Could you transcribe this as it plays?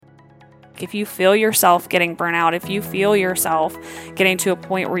feedback. If you feel yourself getting burnt out, if you feel yourself getting to a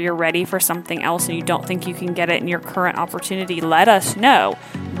point where you're ready for something else and you don't think you can get it in your current opportunity, let us know.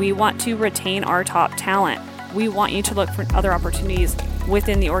 We want to retain our top talent. We want you to look for other opportunities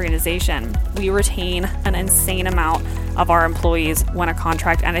within the organization. We retain an insane amount of our employees when a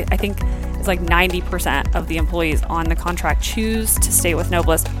contract, and I think it's like 90% of the employees on the contract choose to stay with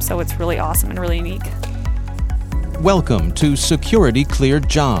Noblis. So it's really awesome and really unique. Welcome to Security Cleared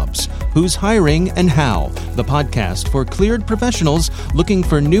Jobs, Who's Hiring and How, the podcast for cleared professionals looking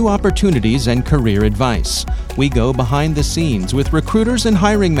for new opportunities and career advice. We go behind the scenes with recruiters and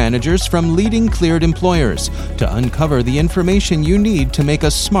hiring managers from leading cleared employers to uncover the information you need to make a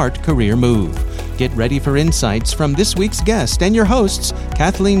smart career move. Get ready for insights from this week's guest and your hosts,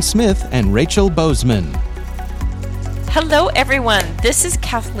 Kathleen Smith and Rachel Bozeman. Hello, everyone. This is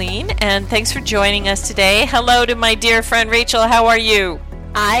Kathleen, and thanks for joining us today. Hello to my dear friend Rachel. How are you?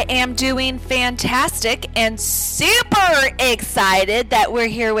 I am doing fantastic and super excited that we're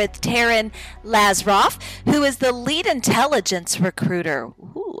here with Taryn Lazroff, who is the lead intelligence recruiter.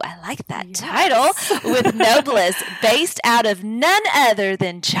 Ooh, I like that title. With Noblis, based out of none other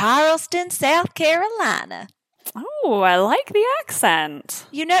than Charleston, South Carolina. Oh, I like the accent.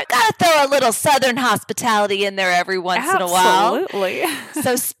 You know, gotta throw a little Southern hospitality in there every once in a while. Absolutely.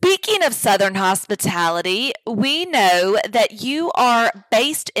 So speaking of Southern hospitality, we know that you are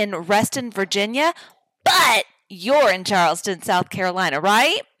based in Reston, Virginia, but you're in Charleston, South Carolina,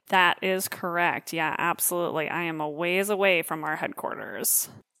 right? That is correct. Yeah, absolutely. I am a ways away from our headquarters.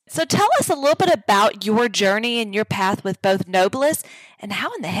 So tell us a little bit about your journey and your path with both Noblis, and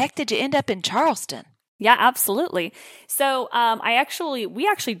how in the heck did you end up in Charleston? Yeah, absolutely. So we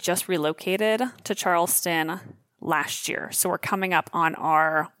actually just relocated to Charleston last year. So we're coming up on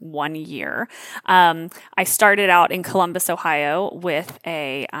our 1 year. I started out in Columbus, Ohio with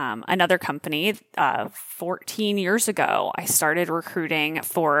another company 14 years ago. I started recruiting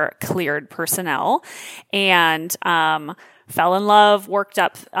for cleared personnel and fell in love, worked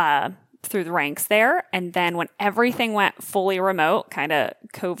up through the ranks there. And then when everything went fully remote, kind of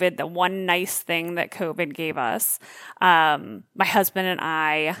COVID, the one nice thing that COVID gave us, my husband and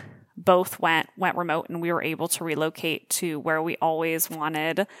I both went remote, and we were able to relocate to where we always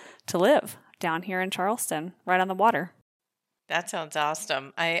wanted to live, down here in Charleston, right on the water. That sounds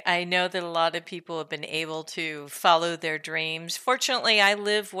awesome. I know that a lot of people have been able to follow their dreams. Fortunately, I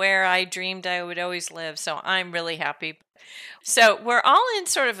live where I dreamed I would always live, so I'm really happy. So we're all in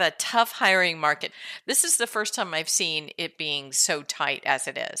sort of a tough hiring market. This is the first time I've seen it being so tight as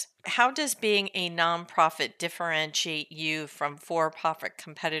it is. How does being a nonprofit differentiate you from for-profit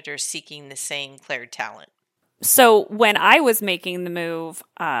competitors seeking the same cleared talent? So when I was making the move,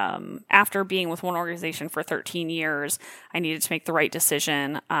 after being with one organization for 13 years, I needed to make the right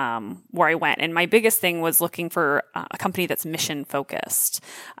decision where I went. And my biggest thing was looking for a company that's mission focused.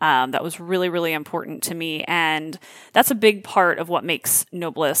 That was really, really important to me. And that's a big part of what makes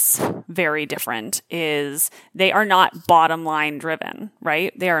Noblis very different is they are not bottom line driven,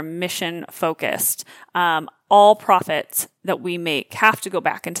 right? They are mission focused. All profits that we make have to go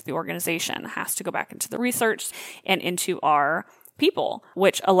back into the organization, has to go back into the research and into our people,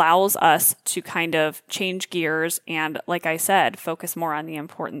 which allows us to kind of change gears and, like I said, focus more on the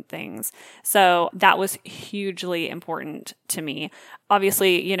important things. So that was hugely important to me.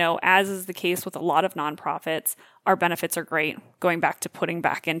 Obviously, you know, as is the case with a lot of nonprofits, our benefits are great. Going back to putting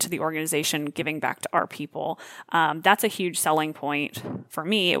back into the organization, giving back to our people. That's a huge selling point for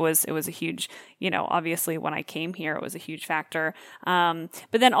me. It was a huge, you know, obviously when I came here, it was a huge factor. But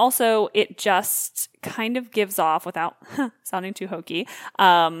then also it just kind of gives off, without sounding too hokey,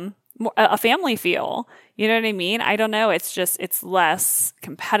 a family feel. You know what I mean? I don't know. It's less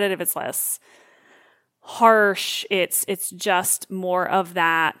competitive. It's less harsh. It's just more of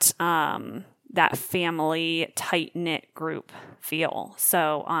that, that family tight-knit group feel.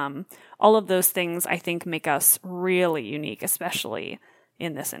 So all of those things I think make us really unique, especially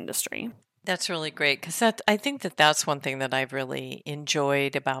in this industry. That's really great because I think that's one thing that I've really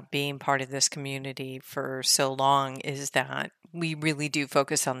enjoyed about being part of this community for so long is that we really do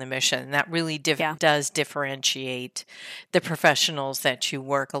focus on the mission. That really does differentiate the professionals that you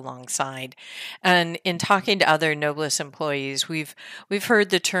work alongside. And in talking to other Noblis employees, we've heard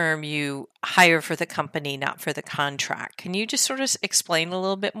the term you hire for the company, not for the contract. Can you just sort of explain a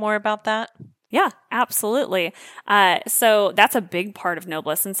little bit more about that? Yeah, absolutely. So that's a big part of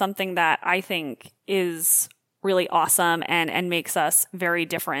Noblis and something that I think is really awesome and makes us very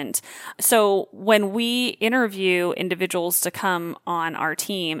different. So when we interview individuals to come on our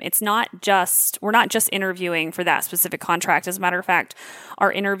team, we're not just interviewing for that specific contract. As a matter of fact,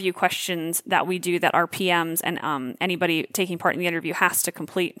 our interview questions that we do that our PMs and anybody taking part in the interview has to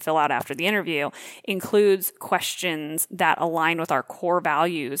complete and fill out after the interview includes questions that align with our core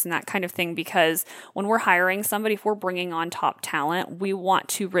values and that kind of thing, because when we're hiring somebody, if we're bringing on top talent, we want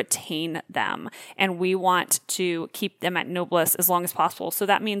to retain them and we want to keep them at Noblis as long as possible. So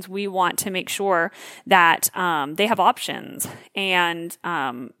that means we want to make sure that they have options. And,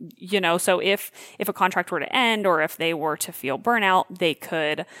 so if a contract were to end or if they were to feel burnout, they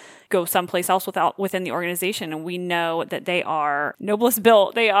could go someplace else within the organization. And we know that they are Noblis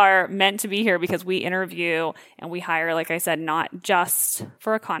built. They are meant to be here because we interview and we hire, like I said, not just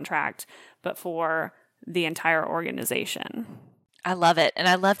for a contract, but for the entire organization. I love it. And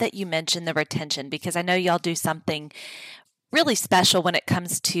I love that you mentioned the retention, because I know y'all do something really special when it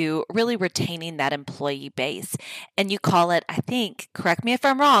comes to really retaining that employee base. And you call it, I think, correct me if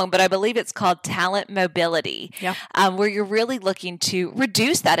I'm wrong, but I believe it's called talent mobility, where you're really looking to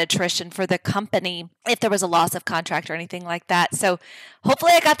reduce that attrition for the company if there was a loss of contract or anything like that. So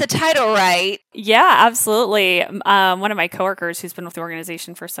hopefully I got the title right. Yeah, absolutely. One of my coworkers who's been with the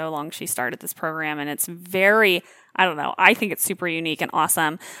organization for so long, she started this program, and it's very, I think it's super unique and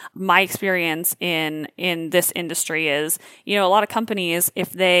awesome. My experience in this industry is, a lot of companies,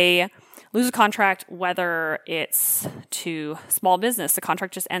 if they lose a contract, whether it's to small business, the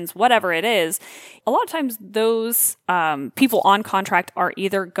contract just ends, whatever it is, a lot of times those people on contract are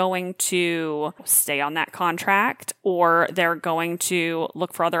either going to stay on that contract or they're going to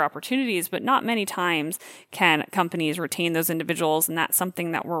look for other opportunities, but not many times can companies retain those individuals. And that's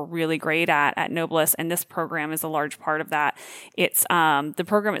something that we're really great at Noblis. And this program is a large part of that. It's the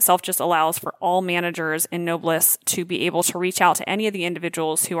program itself just allows for all managers in Noblis to be able to reach out to any of the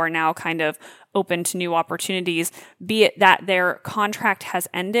individuals who are now kind of open to new opportunities, be it that their contract has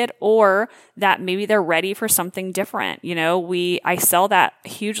ended or that maybe they're ready for something different. I sell that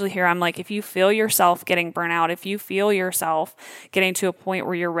hugely here. I'm like, if you feel yourself getting burnout, if you feel yourself getting to a point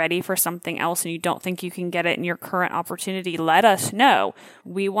where you're ready for something else and you don't think you can get it in your current opportunity, let us know.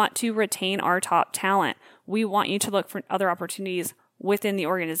 We want to retain our top talent. We want you to look for other opportunities within the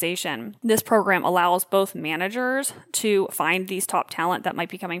organization. This program allows both managers to find these top talent that might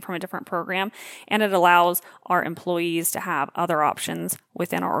be coming from a different program, and it allows our employees to have other options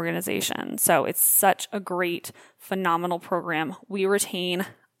within our organization. So it's such a great, phenomenal program. We retain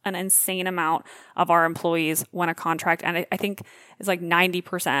an insane amount of our employees when a contract, and I think it's like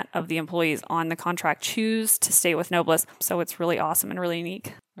 90% of the employees on the contract choose to stay with Noblis. So it's really awesome and really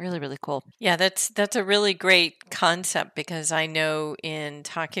unique. Really, really cool. Yeah, that's a really great concept, because I know in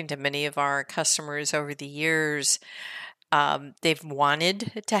talking to many of our customers over the years, they've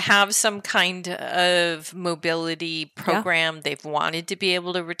wanted to have some kind of mobility program. Yeah. They've wanted to be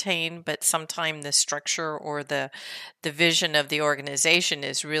able to retain, but sometimes the structure or the vision of the organization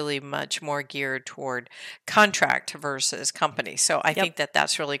is really much more geared toward contract versus company. So I think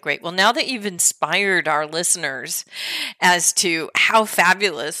that's really great. Well, now that you've inspired our listeners as to how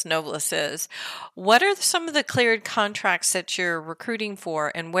fabulous Noblis is, what are some of the cleared contracts that you're recruiting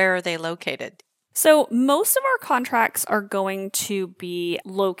for, and where are they located? So most of our contracts are going to be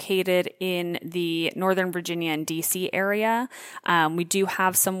located in the Northern Virginia and DC area. We do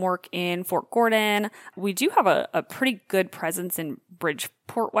have some work in Fort Gordon. We do have a pretty good presence in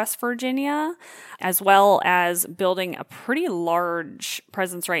Bridgeport, West Virginia, as well as building a pretty large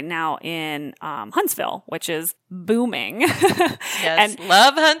presence right now in Huntsville, which is booming. Yes, and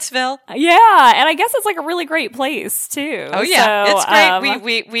love Huntsville. Yeah, and I guess it's like a really great place too. Oh yeah, so, it's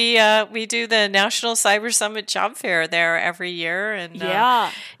great. We do the National Cyber Summit Job Fair there every year, and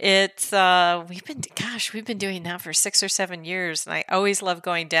it's we've been doing that for 6 or 7 years, and I always love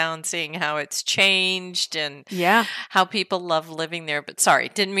going down, seeing how it's changed and how people love living there. But sorry,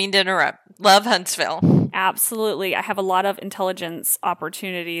 didn't mean to interrupt. Love Huntsville. Absolutely. I have a lot of intelligence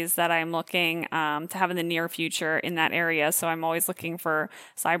opportunities that I'm looking to have in the near future in that area. So I'm always looking for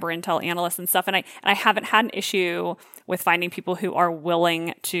cyber intel analysts and stuff. And I haven't had an issue with finding people who are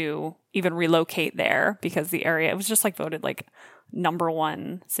willing to even relocate there, because the area, it was just like voted like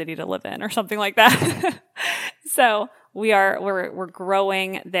 #1 city to live in or something like that. So we're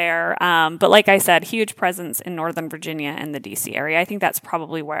growing there. But like I said, huge presence in Northern Virginia and the DC area. I think that's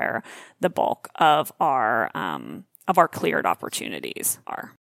probably where the bulk of our cleared opportunities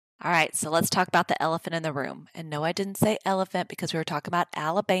are. All right, so let's talk about the elephant in the room. And no, I didn't say elephant because we were talking about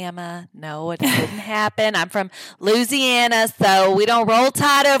Alabama. No, it didn't happen. I'm from Louisiana, so we don't roll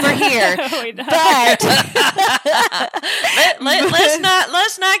tide over here. But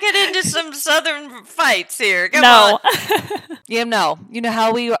let's not get into some southern fights here. Come on. You know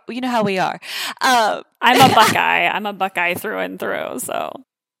how we are. I'm a Buckeye. I'm a Buckeye through and through. So.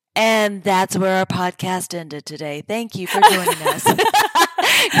 And that's where our podcast ended today. Thank you for joining us.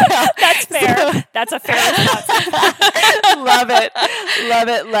 That's fair. That's a fair response. Love it.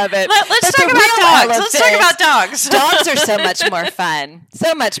 Let's talk about dogs. Let's talk about dogs. Dogs are so much more fun.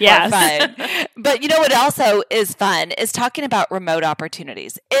 So much more fun. But you know what also is fun is talking about remote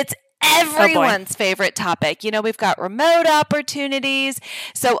opportunities. It's everyone's favorite topic. You know, we've got remote opportunities.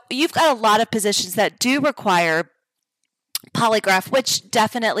 So you've got a lot of positions that do require polygraph, which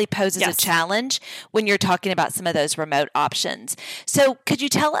definitely poses a challenge when you're talking about some of those remote options. So could you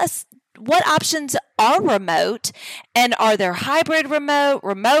tell us what options are remote, and are there hybrid remote,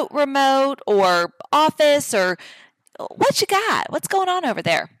 or office, or what you got? What's going on over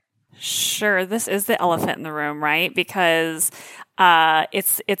there? Sure. This is the elephant in the room, right? Because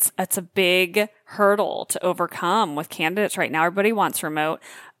it's a big hurdle to overcome with candidates right now. Everybody wants remote.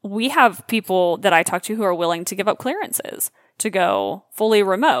 We have people that I talk to who are willing to give up clearances to go fully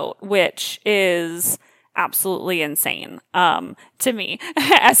remote, which is absolutely insane to me.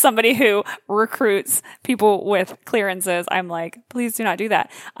 As somebody who recruits people with clearances, I'm like, please do not do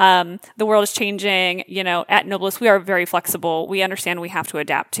that. The world is changing. You know, at Noblis, we are very flexible. We understand we have to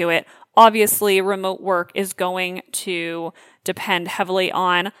adapt to it. Obviously, remote work is going to depend heavily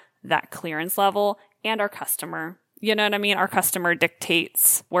on that clearance level and our customer. You know what I mean? Our customer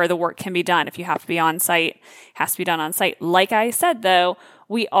dictates where the work can be done. If you have to be on site, it has to be done on site. Like I said, though,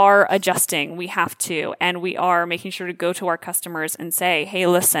 we are adjusting. We have to, and we are making sure to go to our customers and say, hey,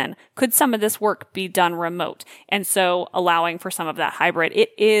 listen, could some of this work be done remote? And so allowing for some of that hybrid, it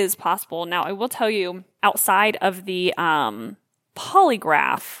is possible. Now, I will tell you, outside of the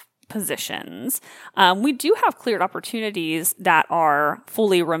polygraph positions, we do have cleared opportunities that are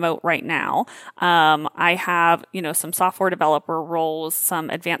fully remote right now. I have, some software developer roles, some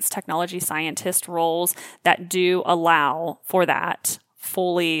advanced technology scientist roles that do allow for that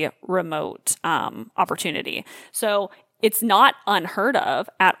fully remote opportunity. So it's not unheard of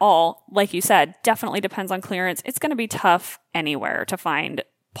at all. Like you said, definitely depends on clearance. It's going to be tough anywhere to find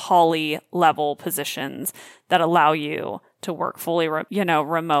poly level positions that allow you to work fully,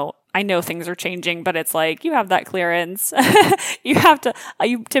 remote. I know things are changing, but it's like you have that clearance. You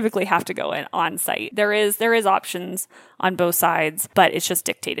typically have to go in on site. There is options on both sides, but it's just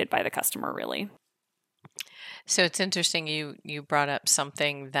dictated by the customer, really. So it's interesting you brought up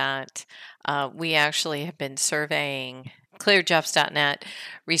something that we actually have been surveying. ClearJobs.net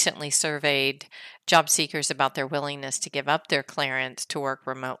recently surveyed job seekers about their willingness to give up their clearance to work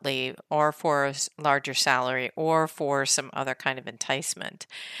remotely or for a larger salary or for some other kind of enticement.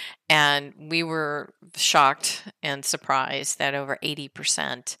 And we were shocked and surprised that over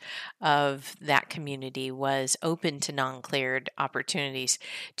 80% of that community was open to non-cleared opportunities.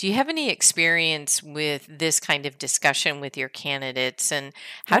 Do you have any experience with this kind of discussion with your candidates, and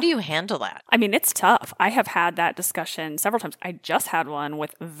how do you handle that? I mean, it's tough. I have had that discussion several times. I just had one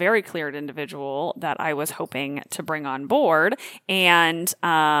with a very cleared individual that I was hoping to bring on board. And,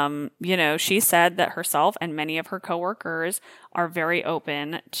 she said that herself and many of her coworkers are very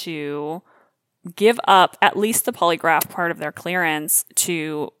open to give up at least the polygraph part of their clearance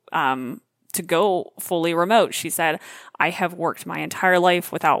to go fully remote. She said, I have worked my entire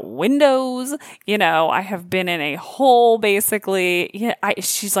life without Windows. I have been in a hole basically. Yeah,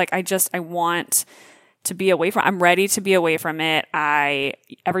 she's like, I want to be away from, I'm ready to be away from it.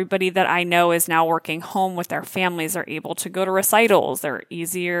 Everybody that I know is now working home with their families. They're able to go to recitals. They're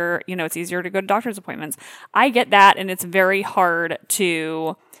easier, it's easier to go to doctor's appointments. I get that. And it's very hard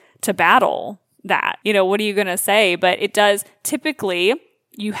to battle that. What are you going to say? But it does, typically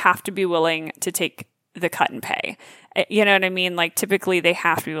you have to be willing to take the cut and pay. You know what I mean? Like typically they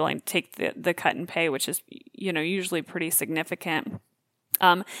have to be willing to take the cut and pay, which is, usually pretty significant.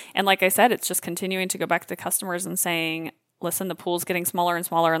 And like I said, it's just continuing to go back to the customers and saying, listen, the pool's getting smaller and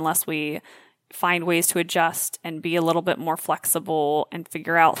smaller unless we find ways to adjust and be a little bit more flexible and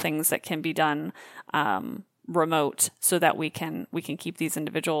figure out things that can be done remote so that we can keep these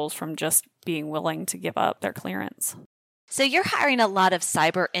individuals from just being willing to give up their clearance. So you're hiring a lot of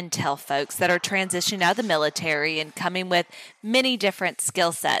cyber intel folks that are transitioning out of the military and coming with many different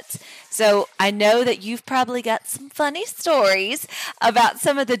skill sets. So I know that you've probably got some funny stories about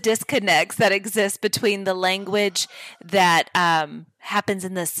some of the disconnects that exist between the language that happens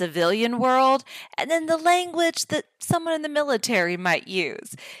in the civilian world and then the language that someone in the military might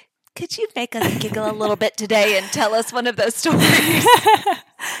use. Could you make us giggle a little bit today and tell us one of those stories?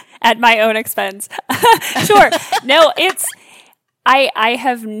 At my own expense. Sure. No, I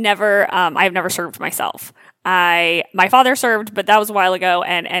have never served myself. My father served, but that was a while ago.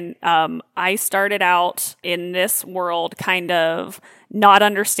 And I started out in this world kind of not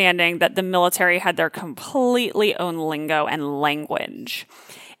understanding that the military had their completely own lingo and language.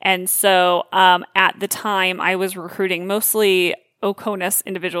 And so, at the time I was recruiting mostly OCONUS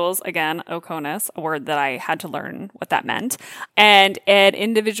individuals, again, OCONUS, a word that I had to learn what that meant. And an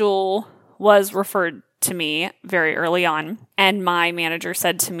individual was referred to me very early on. And my manager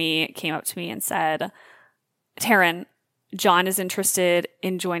came up to me and said, Taryn, John is interested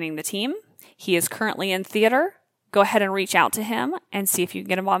in joining the team. He is currently in theater. Go ahead and reach out to him and see if you can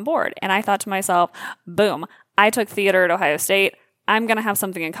get him on board. And I thought to myself, boom, I took theater at Ohio State. I'm going to have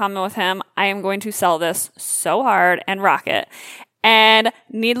something in common with him. I am going to sell this so hard and rock it. And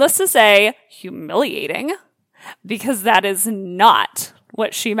needless to say, humiliating, because that is not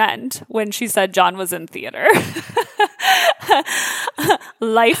what she meant when she said John was in theater.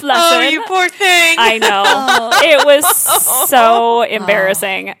 Life lesson. Oh, you poor thing. I know. It was so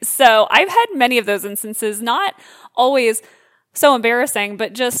embarrassing. So I've had many of those instances, not always so embarrassing,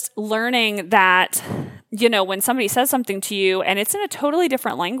 but just learning that, when somebody says something to you and it's in a totally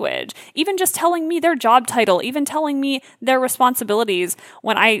different language, even just telling me their job title, even telling me their responsibilities,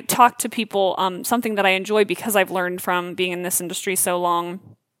 when I talk to people, something that I enjoy because I've learned from being in this industry so long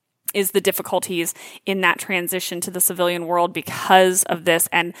is the difficulties in that transition to the civilian world because of this.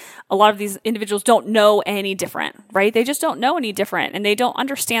 And a lot of these individuals don't know any different, right? They just don't know any different. And they don't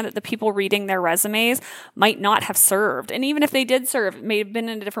understand that the people reading their resumes might not have served. And even if they did serve, it may have been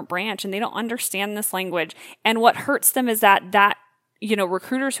in a different branch, and they don't understand this language. And what hurts them is that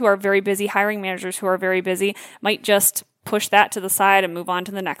recruiters who are very busy, hiring managers who are very busy, might just push that to the side and move on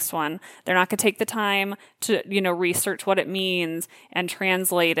to the next one. They're not going to take the time to, research what it means and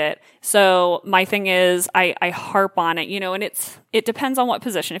translate it. So my thing is I harp on it, and it depends on what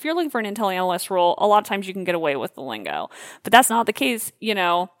position. If you're looking for an intel analyst role, a lot of times you can get away with the lingo, but that's not the case,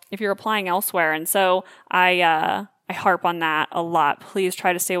 if you're applying elsewhere. And so I harp on that a lot. Please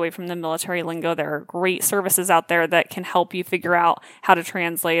try to stay away from the military lingo. There are great services out there that can help you figure out how to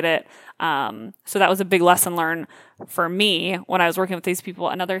translate it. So that was a big lesson learned for me when I was working with these people.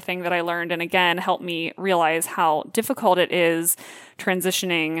 Another thing that I learned, and again, helped me realize how difficult it is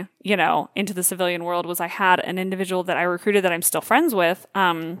transitioning, into the civilian world, was I had an individual that I recruited that I'm still friends with.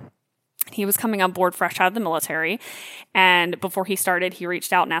 He was coming on board fresh out of the military, and before he started, he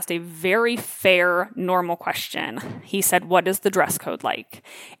reached out and asked a very fair, normal question. He said, "What is the dress code like?"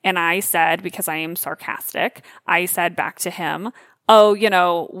 And I said, because I am sarcastic, I said back to him, "Oh,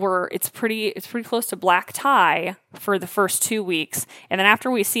 it's pretty close to black tie for the first 2 weeks. And then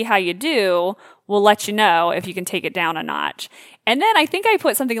after we see how you do, we'll let you know if you can take it down a notch." And then I think I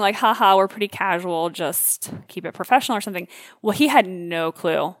put something like, "Haha, we're pretty casual, just keep it professional," or something. Well, he had no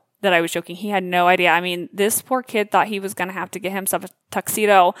clue that I was joking. He had no idea. I mean, this poor kid thought he was going to have to get himself a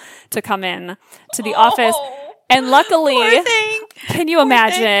tuxedo to come in to the office. And luckily, can you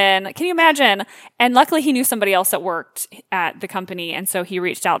imagine? And luckily he knew somebody else that worked at the company. And so he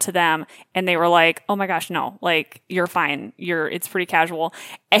reached out to them and they were like, "Oh my gosh, no, you're fine. It's pretty casual."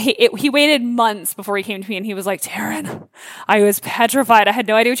 And he waited months before he came to me and he was like, "Taryn, I was petrified. I had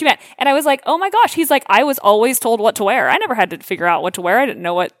no idea what you meant." And I was like, "Oh my gosh." He's like, "I was always told what to wear. I never had to figure out what to wear. I didn't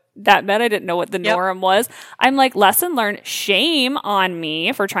know what that meant. I didn't know what the norm was." I'm like, lesson learned. Shame on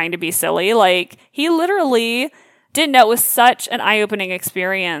me for trying to be silly. He literally didn't know. It was such an eye-opening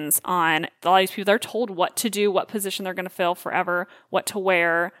experience on a lot of these people. They're told what to do, what position they're going to fill forever, what to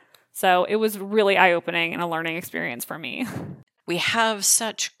wear. So it was really eye-opening and a learning experience for me. We have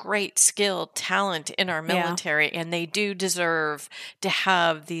such great skilled talent in our military, and they do deserve to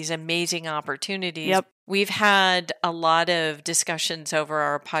have these amazing opportunities. Yep. We've had a lot of discussions over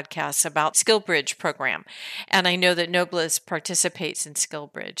our podcasts about SkillBridge program, and I know that Noblis participates in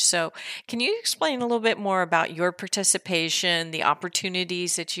SkillBridge. So can you explain a little bit more about your participation, the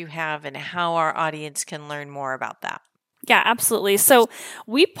opportunities that you have, and how our audience can learn more about that? Yeah, absolutely. So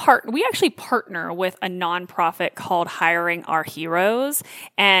we actually partner with a nonprofit called Hiring Our Heroes,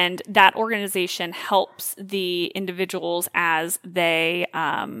 and that organization helps the individuals as they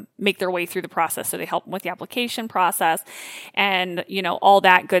make their way through the process. So they help them with the application process and, all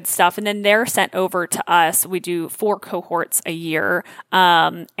that good stuff. And then they're sent over to us. We do 4 cohorts a year.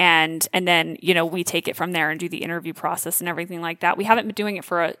 And then, we take it from there and do the interview process and everything like that. We haven't been doing it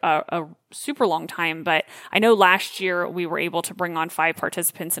for a super long time, but I know last year we were able to bring on 5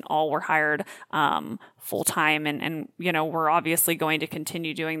 participants and all were hired full time, and we're obviously going to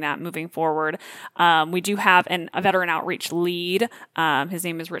continue doing that moving forward. We do have a veteran outreach lead. His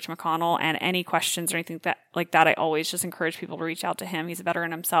name is Rich McConnell, and any questions or anything like that, I always just encourage people to reach out to him. He's a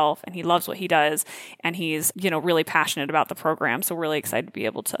veteran himself, and he loves what he does, and he's really passionate about the program. So we're really excited to be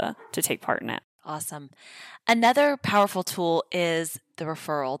able to take part in it. Awesome. Another powerful tool is the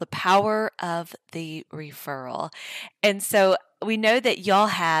referral, the power of the referral. And so we know that y'all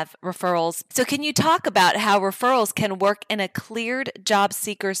have referrals. So can you talk about how referrals can work in a cleared job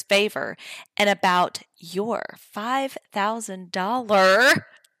seeker's favor and about your $5,000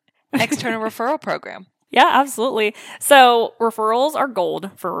 external referral program? Yeah, absolutely. So referrals are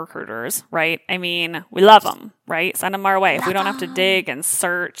gold for recruiters, right? I mean, we love them, right? Send them our way. If we don't have to dig and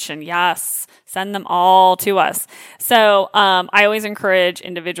search, and yes, send them all to us. So I always encourage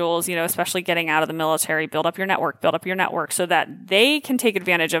individuals, especially getting out of the military, build up your network so that they can take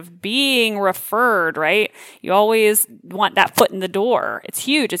advantage of being referred, right? You always want that foot in the door. It's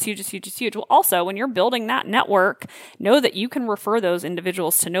huge. Well, also, when you're building that network, know that you can refer those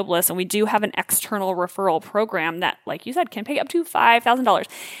individuals to Noblis, and we do have an external referral program that, like you said, can pay up to $5,000.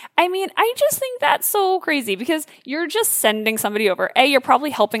 I mean, I just think that's so crazy because you're just sending somebody over. You're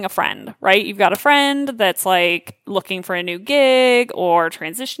probably helping a friend, right? You've got a friend that's like looking for a new gig or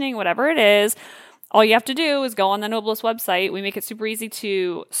transitioning, whatever it is. All you have to do is go on the Noblis website. We make it super easy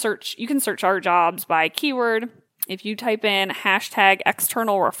to search. You can search our jobs by keyword. If you type in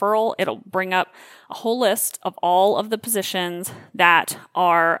 #external referral, it'll bring up a whole list of all of the positions that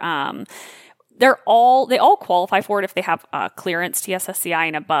are, they all qualify for it if they have clearance, TSSCI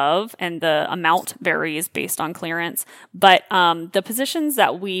and above, and the amount varies based on clearance. But the positions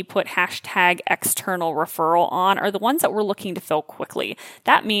that we put #external referral on are the ones that we're looking to fill quickly.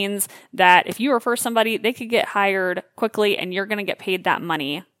 That means that if you refer somebody, they could get hired quickly, and you're going to get paid that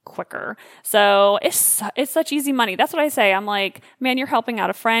money quicker. So it's such easy money. That's what I say. I'm like, man, you're helping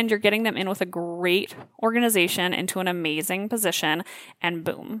out a friend. You're getting them in with a great organization into an amazing position, and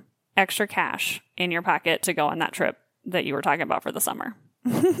boom, extra cash in your pocket to go on that trip that you were talking about for the summer.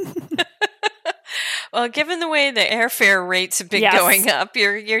 Well, given the way the airfare rates have been going up,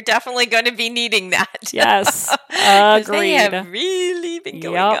 you're definitely going to be needing that. Yes, agreed. They have really been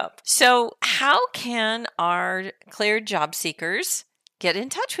going up. So how can our cleared job seekers get in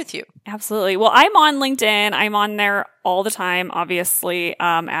touch with you? Absolutely. Well, I'm on LinkedIn. I'm on there all the time, obviously,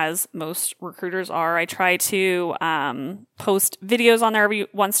 as most recruiters are. I try to post videos on there every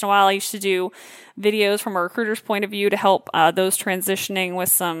once in a while. I used to do videos from a recruiter's point of view to help those transitioning with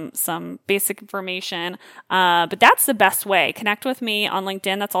some basic information. But that's the best way. Connect with me on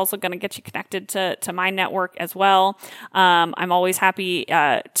LinkedIn. That's also going to get you connected to my network as well. I'm always happy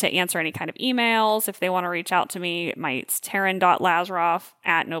to answer any kind of emails if they want to reach out to me. It's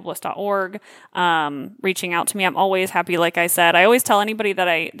Taryn.Lazroff@noblis.org. Reaching out to me. I'm always happy. Like I said, I always tell anybody that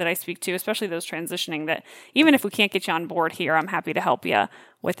I speak to, especially those transitioning, that even if we can't get you on board here, I'm happy to help you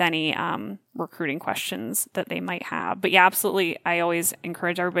with any recruiting questions that they might have. But yeah, absolutely. I always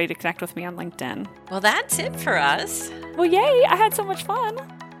encourage everybody to connect with me on LinkedIn. Well, that's it for us. Well, yay. I had so much fun.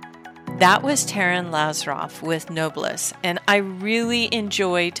 That was Taryn Lazroff with Noblis, and I really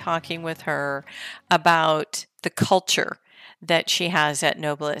enjoyed talking with her about the culture that she has at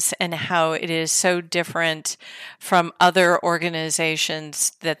Noblis and how it is so different from other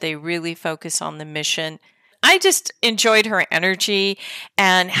organizations, that they really focus on the mission. I just enjoyed her energy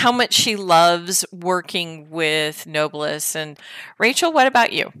and how much she loves working with Noblis. And Rachel, what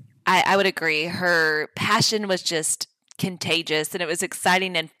about you? I would agree. Her passion was just contagious, and it was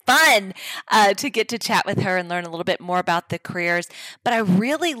exciting and fun to get to chat with her and learn a little bit more about the careers. But I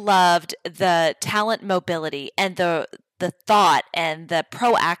really loved the talent mobility and the thought and the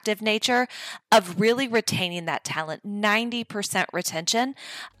proactive nature of really retaining that talent. 90% retention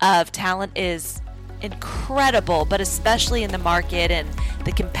of talent is incredible, but especially in the market and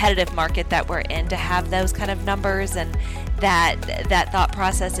the competitive market that we're in, to have those kind of numbers and that thought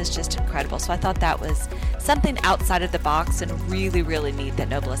process is just incredible. So I thought that was something outside of the box and really, really neat that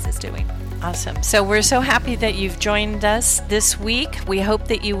Noblis is doing. Awesome. So we're so happy that you've joined us this week. We hope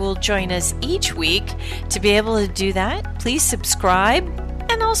that you will join us each week. To be able to do that, please subscribe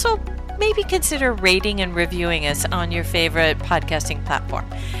and also maybe consider rating and reviewing us on your favorite podcasting platform.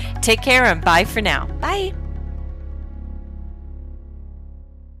 Take care and bye for now. Bye.